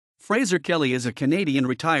Fraser Kelly is a Canadian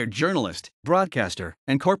retired journalist, broadcaster,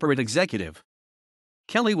 and corporate executive.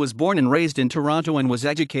 Kelly was born and raised in Toronto and was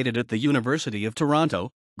educated at the University of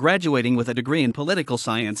Toronto, graduating with a degree in political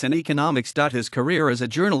science and economics. His career as a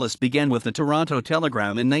journalist began with the Toronto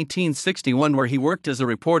Telegram in 1961, where he worked as a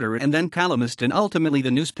reporter and then columnist and ultimately the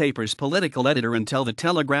newspaper's political editor until the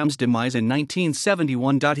Telegram's demise in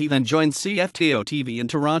 1971. He then joined CFTO TV in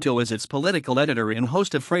Toronto as its political editor and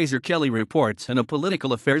host of Fraser Kelly Reports and a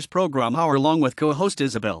political affairs program hour along with co-host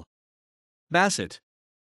Isabel Bassett.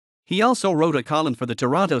 He also wrote a column for the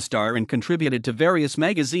Toronto Star and contributed to various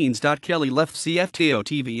magazines. Kelly left CFTO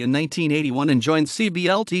TV in 1981 and joined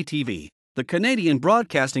CBLT TV, the Canadian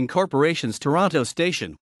Broadcasting Corporation's Toronto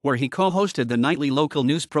station, where he co-hosted the nightly local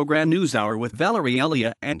news program NewsHour with Valerie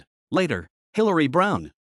Elia and, later, Hilary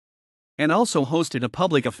Brown. And also hosted a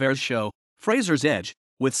public affairs show, Fraser's Edge,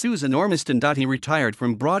 with Susan Ormiston. He retired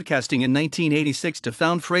from broadcasting in 1986 to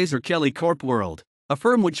found Fraser Kelly Corp World, a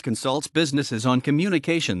firm which consults businesses on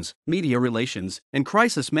communications, media relations, and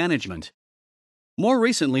crisis management. More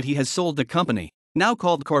recently, he has sold the company, now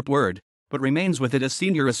called Corp Word, but remains with it as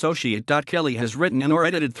senior associate. Kelly has written and or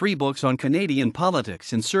edited 3 books on Canadian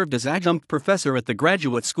politics and served as adjunct professor at the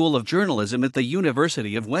Graduate School of Journalism at the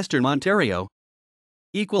University of Western Ontario.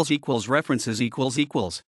 == References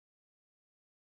 ==